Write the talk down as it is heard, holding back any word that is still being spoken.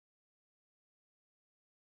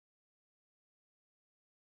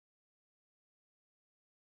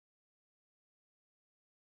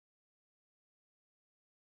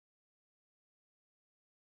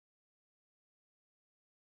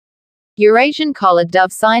Eurasian collared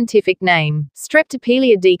dove scientific name,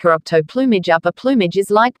 Streptopelia dicarocto plumage. Upper plumage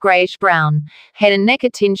is light grayish-brown, head and neck are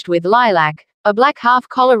tinged with lilac, a black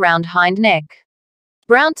half-collar round hind neck.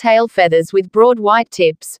 Brown tail feathers with broad white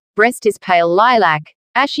tips, breast is pale lilac,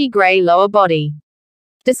 ashy gray lower body.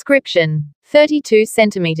 Description: 32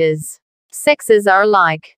 centimeters. Sexes are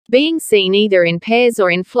alike. Being seen either in pairs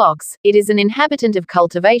or in flocks, it is an inhabitant of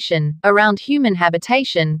cultivation, around human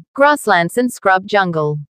habitation, grasslands and scrub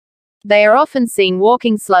jungle. They are often seen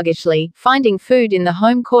walking sluggishly, finding food in the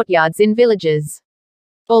home courtyards in villages.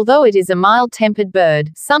 Although it is a mild-tempered bird,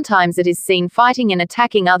 sometimes it is seen fighting and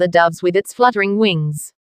attacking other doves with its fluttering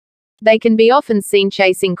wings. They can be often seen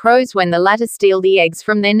chasing crows when the latter steal the eggs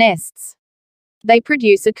from their nests. They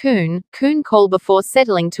produce a coon call before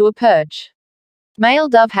settling to a perch. Male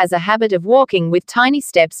dove has a habit of walking with tiny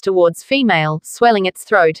steps towards female, swelling its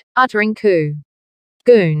throat, uttering coo,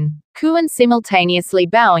 coo and simultaneously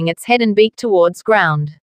bowing its head and beak towards ground.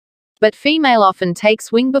 But female often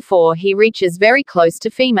takes wing before he reaches very close to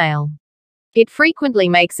female. It frequently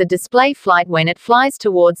makes a display flight when it flies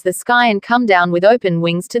towards the sky and come down with open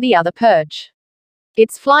wings to the other perch.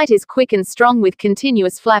 Its flight is quick and strong with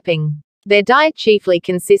continuous flapping. Their diet chiefly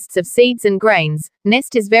consists of seeds and grains.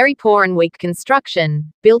 Nest is very poor and weak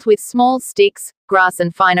construction, built with small sticks, grass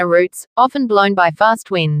and finer roots, often blown by fast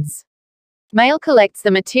winds. Male collects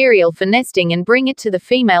the material for nesting and bring it to the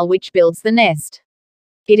female, which builds the nest.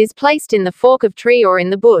 It is placed in the fork of tree or in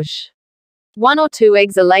the bush. 1 or 2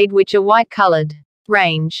 eggs are laid which are white-colored.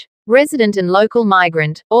 Range: resident and local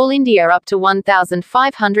migrant, all India up to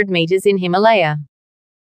 1,500 meters in Himalaya.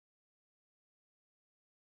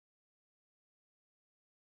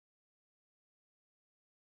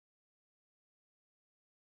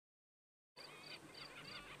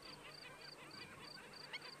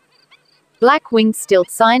 Black-winged stilt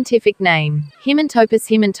scientific name, Himantopus.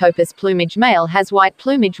 Himantopus plumage. Male has white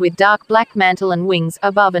plumage with dark black mantle and wings,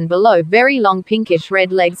 above and below very long pinkish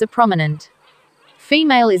red legs are prominent.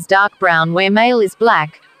 Female is dark brown where male is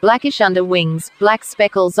black, blackish under wings, black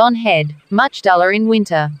speckles on head, much duller in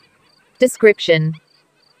winter. Description: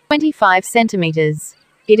 25 centimeters.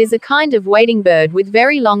 It is a kind of wading bird with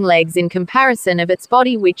very long legs in comparison of its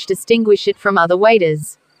body which distinguish it from other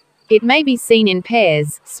waders. It may be seen in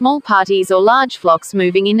pairs, small parties or large flocks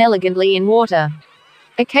moving inelegantly in water.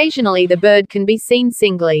 Occasionally the bird can be seen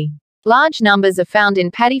singly. Large numbers are found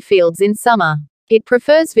in paddy fields in summer. It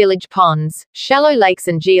prefers village ponds, shallow lakes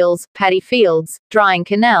and geels, paddy fields, drying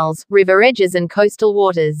canals, river edges and coastal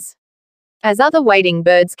waters. As other wading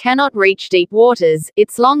birds cannot reach deep waters,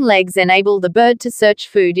 its long legs enable the bird to search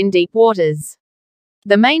food in deep waters.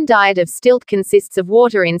 The main diet of stilt consists of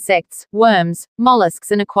water insects, worms, mollusks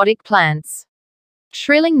and aquatic plants.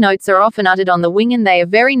 Shrilling notes are often uttered on the wing and they are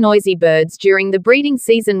very noisy birds during the breeding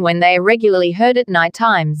season when they are regularly heard at night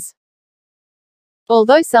times.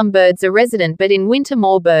 Although some birds are resident, but in winter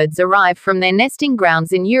more birds arrive from their nesting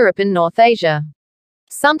grounds in Europe and North Asia.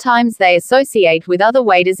 Sometimes they associate with other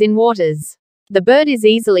waders in waters. The bird is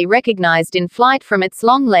easily recognized in flight from its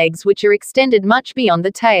long legs which are extended much beyond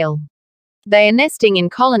the tail. They are nesting in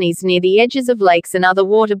colonies near the edges of lakes and other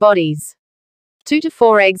water bodies. 2 to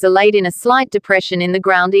 4 eggs are laid in a slight depression in the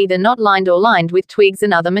ground, either not lined or lined with twigs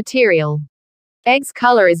and other material. Eggs'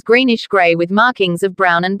 color is greenish-gray with markings of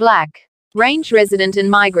brown and black. Range: resident and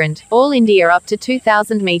migrant, all India up to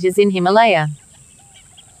 2,000 meters in Himalaya.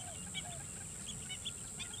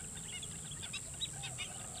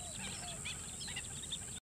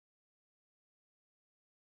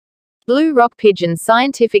 Blue rock pigeon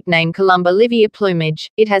scientific name Columba livia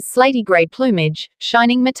plumage. It has slaty gray plumage,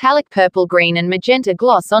 shining metallic purple green and magenta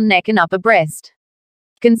gloss on neck and upper breast.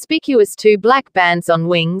 Conspicuous 2 black bands on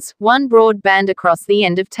wings, 1 broad band across the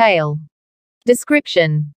end of tail.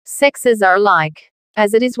 Description: sexes are alike.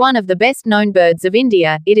 As it is one of the best known birds of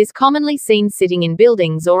India, it is commonly seen sitting in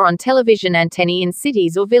buildings or on television antennae in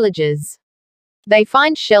cities or villages. They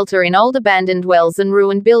find shelter in old abandoned wells and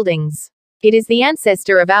ruined buildings. It is the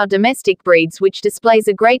ancestor of our domestic breeds which displays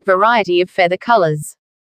a great variety of feather colors.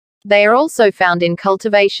 They are also found in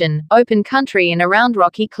cultivation, open country and around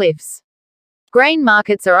rocky cliffs. Grain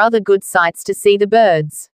markets are other good sites to see the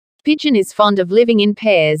birds. Pigeon is fond of living in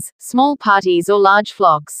pairs, small parties or large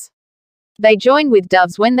flocks. They join with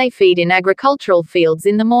doves when they feed in agricultural fields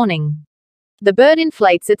in the morning. The bird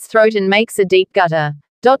inflates its throat and makes a deep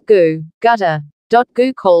goo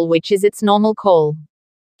call which is its normal call.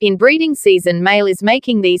 In breeding season, male is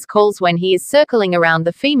making these calls when he is circling around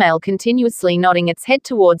the female, continuously nodding its head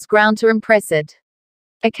towards ground to impress it.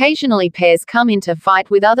 Occasionally pairs come into fight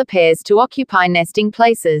with other pairs to occupy nesting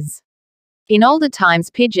places. In older times,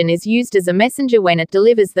 pigeon is used as a messenger when it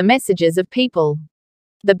delivers the messages of people.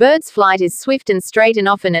 The bird's flight is swift and straight, and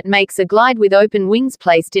often it makes a glide with open wings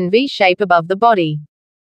placed in V shape above the body.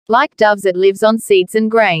 Like doves, it lives on seeds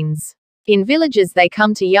and grains. In villages, they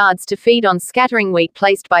come to yards to feed on scattering wheat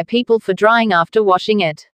placed by people for drying after washing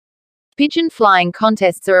it. Pigeon flying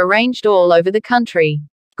contests are arranged all over the country.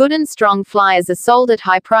 Good and strong flyers are sold at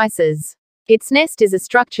high prices. Its nest is a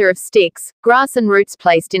structure of sticks, grass and roots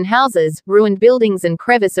placed in houses, ruined buildings and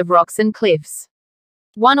crevice of rocks and cliffs.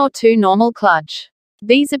 1 or 2 normal clutch.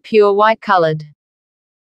 These are pure white colored.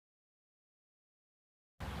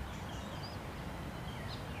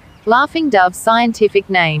 Laughing dove scientific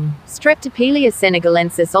name, Streptopelia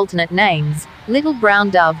senegalensis. Alternate names, little brown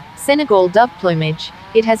dove, Senegal dove. Plumage,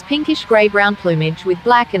 it has pinkish gray-brown plumage with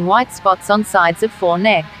black and white spots on sides of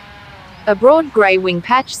foreneck. A broad gray wing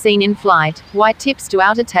patch seen in flight, white tips to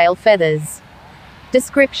outer tail feathers.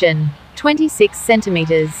 Description: 26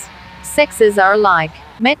 centimeters. Sexes are alike,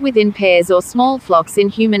 met with in pairs or small flocks in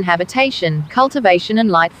human habitation, cultivation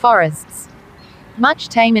and light forests. Much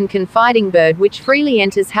tame and confiding bird which freely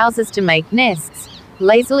enters houses to make nests,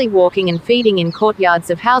 lazily walking and feeding in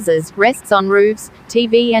courtyards of houses, rests on roofs,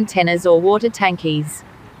 TV antennas or water tankies.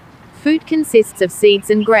 Food consists of seeds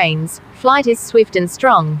and grains. Flight is swift and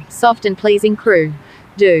strong, soft and pleasing. Crew.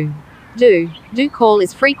 Do call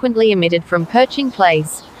is frequently emitted from perching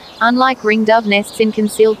place. Unlike ring dove nests in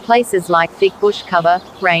concealed places like thick bush cover,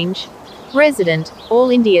 range. Resident, all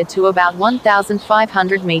India to about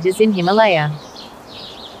 1,500 meters in Himalaya.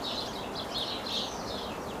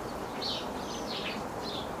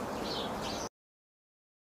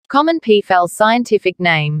 Common peafowl scientific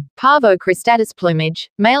name, Pavo cristatus. Plumage,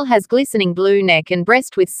 male has glistening blue neck and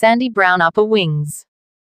breast with sandy brown upper wings.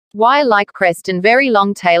 Wire-like crest and very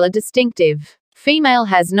long tail are distinctive. Female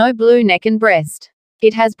has no blue neck and breast.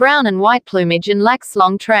 It has brown and white plumage and lacks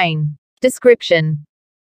long train. Description: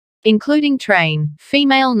 including train,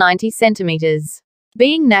 female 90 centimeters.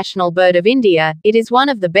 Being national bird of India, it is one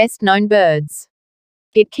of the best known birds.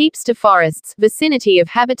 It keeps to forests, vicinity of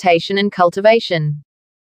habitation and cultivation.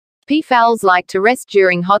 Peafowls like to rest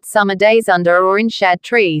during hot summer days under or in shade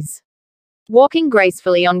trees. Walking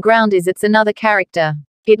gracefully on ground is its another character.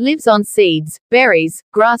 It lives on seeds, berries,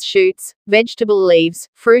 grass shoots, vegetable leaves,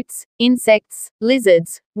 fruits, insects,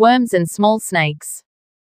 lizards, worms and small snakes.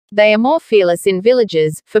 They are more fearless in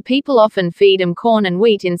villages, for people often feed them corn and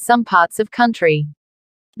wheat in some parts of country.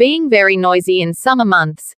 Being very noisy in summer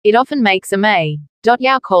months, it often makes a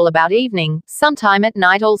yow call about evening, sometime at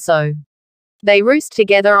night also. They roost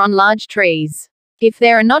together on large trees. If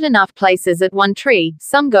there are not enough places at one tree,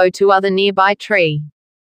 some go to other nearby tree.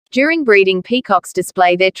 During breeding, peacocks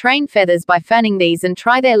display their train feathers by fanning these and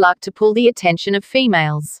try their luck to pull the attention of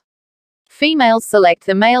females. Females select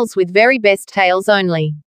the males with very best tails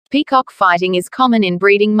only. Peacock fighting is common in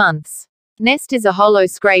breeding months. Nest is a hollow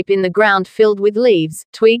scrape in the ground filled with leaves,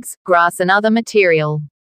 twigs, grass and other material.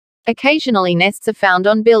 Occasionally nests are found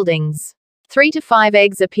on buildings. 3 to 5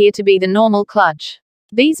 eggs appear to be the normal clutch.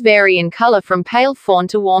 These vary in color from pale fawn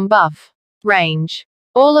to warm buff. Range: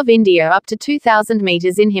 all of India up to 2,000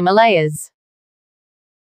 meters in Himalayas.